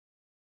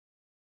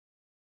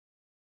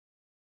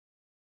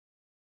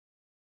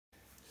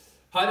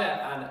Hi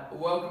there, and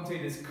welcome to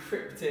this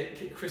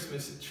cryptic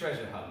Christmas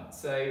treasure hunt.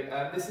 So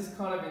this is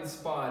kind of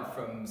inspired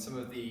from some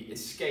of the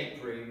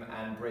escape room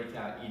and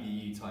breakout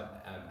EDU type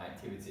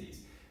activities.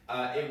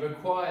 It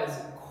requires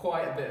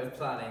quite a bit of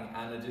planning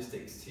and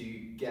logistics to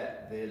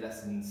get the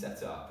lesson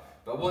set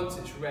up, but once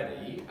it's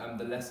ready,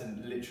 the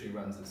lesson literally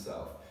runs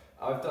itself.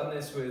 I've done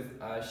this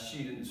with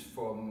students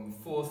from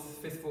 4th,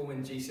 5th form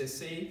in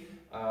GCSE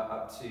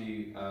up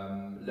to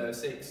lower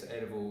 6,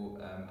 A-level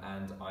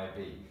and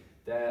IB.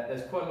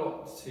 There's quite a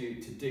lot to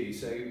do.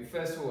 So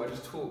first of all, I'll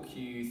just talk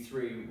you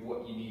through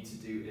what you need to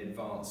do in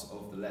advance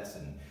of the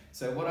lesson.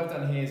 So what I've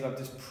done here is I've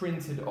just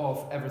printed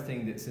off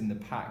everything that's in the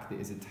pack that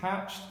is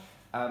attached,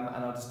 and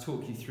I'll just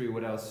talk you through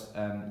what else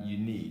you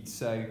need.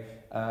 So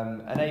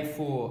an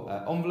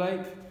A4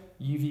 envelope,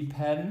 UV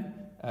pen,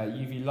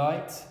 UV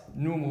light,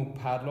 normal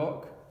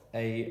padlock,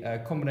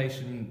 a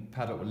combination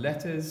padlock with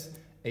letters,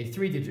 a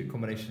 3-digit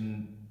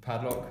combination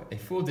padlock, a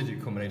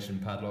 4-digit combination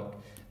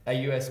padlock,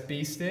 a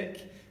USB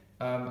stick,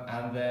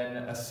 and then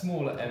a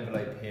smaller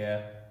envelope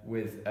here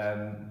with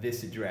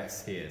this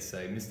address here.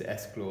 So Mr.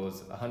 S.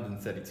 Claus,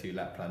 132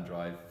 Lapland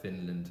Drive,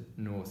 Finland,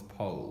 North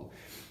Pole.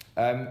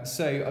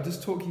 So I'll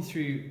just talk you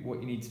through what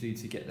you need to do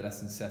to get the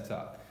lesson set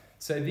up.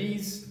 So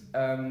these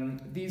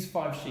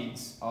 5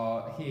 sheets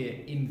are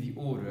here in the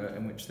order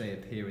in which they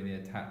appear in the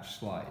attached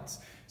slides.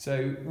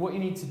 So what you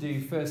need to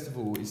do first of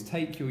all is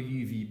take your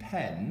UV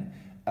pen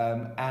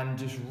and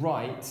just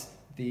write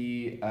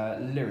the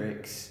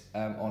lyrics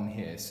on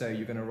here. So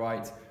you're going to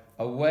write,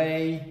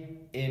 away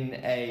in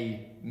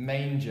a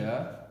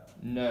manger,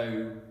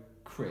 no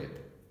crib.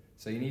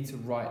 So you need to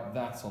write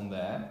that on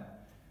there.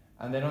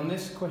 And then on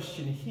this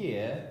question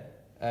here,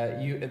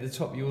 at the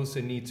top you also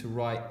need to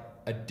write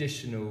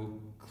additional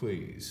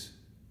clues.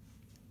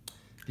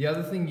 The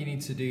other thing you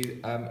need to do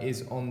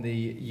is on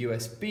the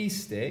USB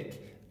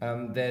stick,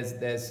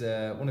 there's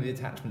one of the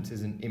attachments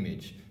is an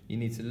image. You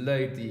need to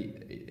load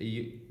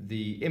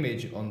the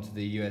image onto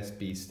the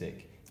USB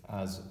stick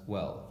as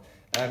well.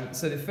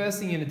 So the first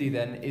thing you're going to do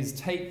then is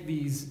take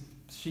these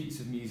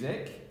sheets of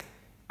music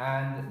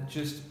and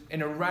just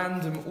in a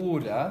random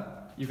order,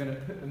 you're going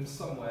to put them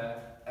somewhere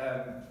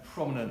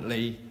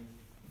prominently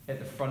at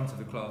the front of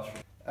the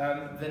classroom.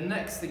 The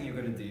next thing you're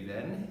going to do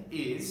then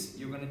is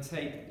you're going to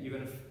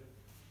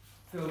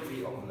fill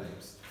the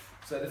envelopes.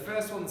 So the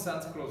first one, the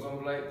Santa Claus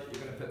envelope,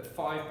 you're going to put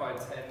 5 by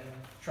 10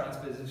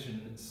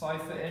 transposition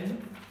cipher in.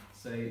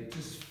 So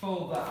just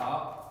fold that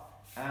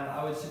up, and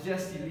I would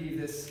suggest you leave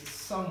this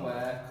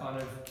somewhere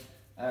kind of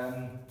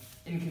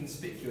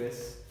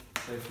inconspicuous.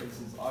 So for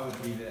instance, I would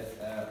leave it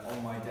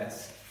on my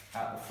desk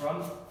at the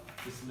front,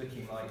 just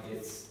looking like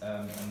it's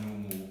a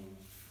normal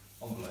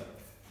envelope.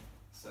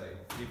 So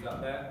leave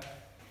that there.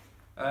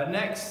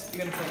 Next,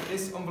 you're going to take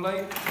this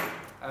envelope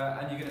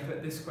and you're going to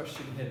put this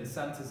question here. The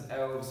Santa's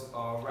elves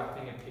are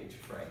wrapping a picture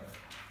frame.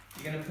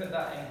 You're going to put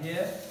that in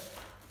here.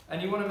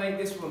 And you want to make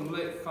this one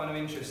look kind of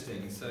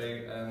interesting, so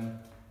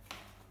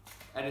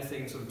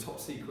anything sort of top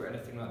secret,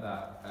 anything like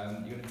that,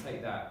 you're going to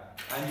take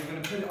that. And you're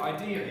going to put it,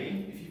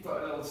 ideally, if you've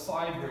got a little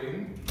side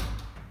room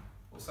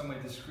or somewhere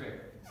discreet,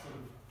 sort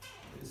of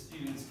that the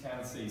students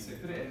can see. So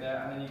put it in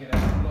there, and then you're going to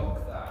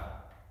lock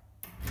that.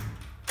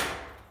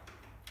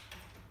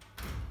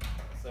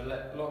 So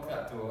lock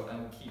that door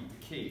and keep the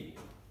key.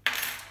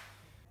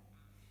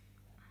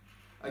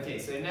 Okay,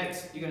 so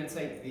next you're going to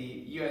take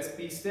the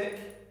USB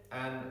stick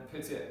and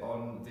put it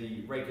on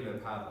the regular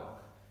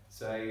padlock.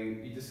 So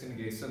you're just going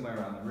to go somewhere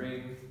around the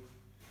room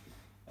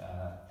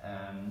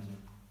and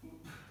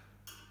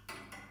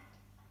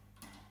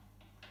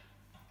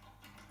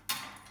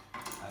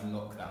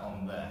lock that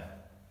on there.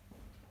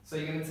 So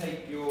you're going to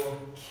take your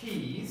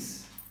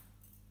keys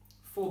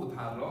for the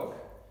padlock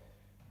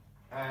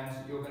and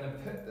you're going to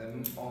put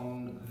them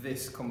on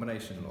this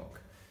combination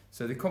lock.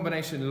 So the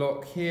combination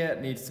lock here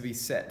needs to be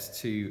set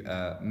to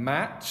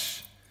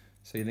match.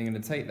 So you're then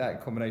going to take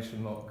that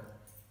combination lock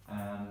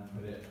and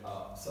put it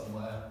up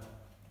somewhere.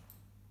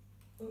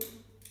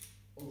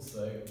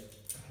 Also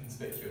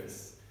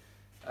conspicuous.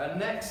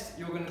 Next,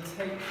 you're going to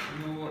take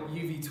your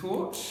UV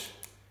torch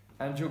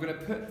and you're going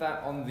to put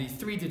that on the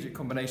 3-digit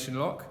combination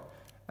lock.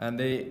 And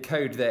the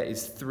code there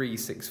is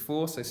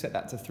 364, so set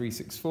that to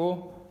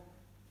 364.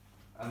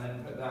 And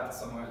then put that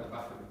somewhere at the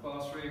back of the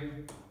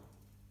classroom.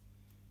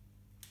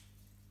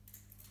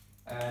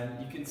 And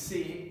you can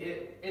see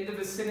it in the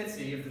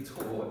vicinity of the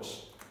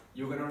torch,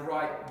 you're going to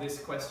write this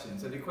question.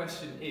 So the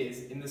question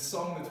is, in the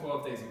song The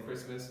 12 Days of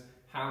Christmas,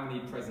 how many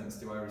presents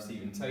do I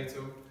receive in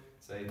total?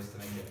 So just to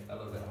make it a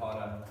little bit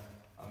harder,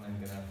 I'm then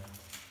going to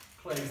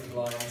close the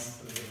blinds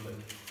so there's a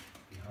look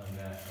behind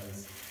there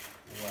as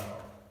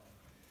well.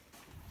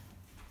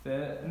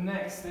 The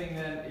next thing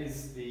then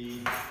is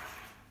the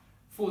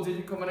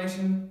 4-digit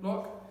combination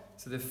lock.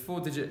 So the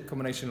 4-digit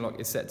combination lock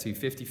is set to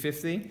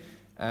 50/50.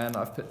 And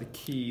I've put the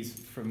keys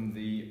from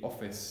the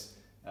office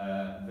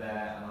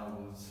there, and I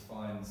will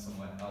find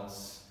somewhere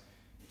else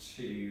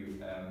to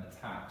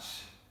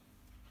attach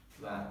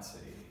that to.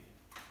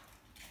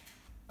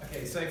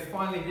 Okay, so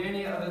finally, the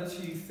only other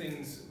 2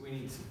 things we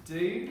need to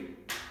do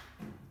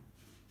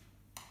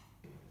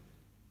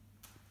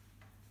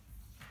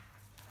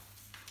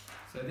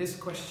So this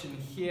question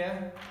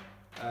here,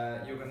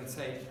 you're going to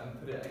take and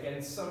put it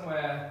again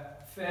somewhere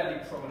fairly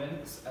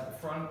prominent at the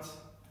front,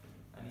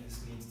 and you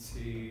just need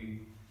to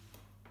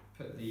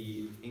put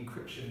the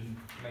encryption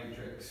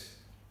matrix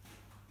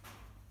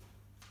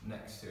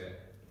next to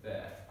it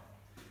there.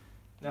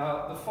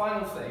 Now the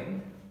final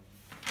thing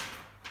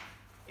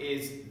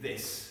is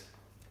this.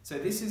 So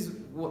this is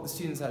what the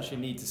students actually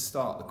need to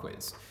start the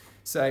quiz.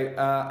 So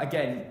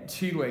again,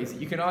 two ways.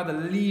 You can either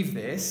leave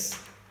this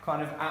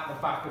kind of at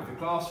the back of the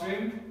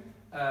classroom,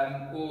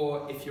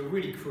 or if you're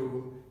really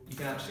cruel, you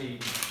can actually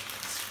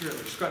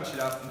scrunch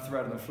it up and throw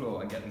it on the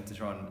floor and get them to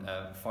try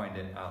and find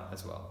it out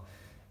as well.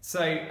 So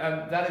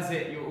that is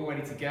it, you're all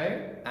ready to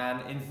go.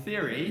 And in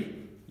theory,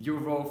 your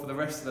role for the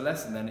rest of the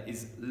lesson then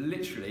is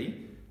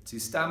literally to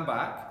stand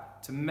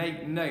back, to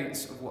make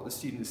notes of what the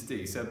students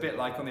do. So a bit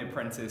like on The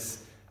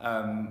Apprentice,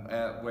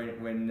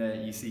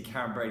 when you see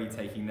Karen Brady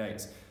taking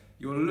notes.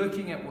 You're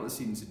looking at what the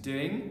students are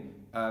doing,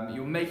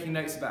 you're making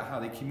notes about how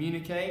they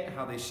communicate,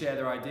 how they share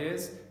their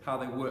ideas, how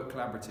they work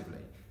collaboratively.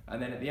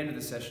 And then at the end of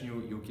the session,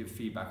 you'll give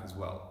feedback as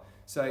well.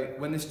 So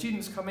when the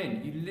students come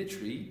in, you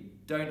literally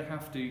don't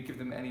have to give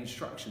them any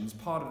instructions.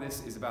 Part of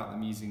this is about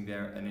them using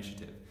their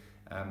initiative.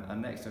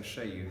 And next I'll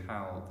show you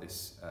how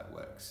this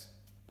works.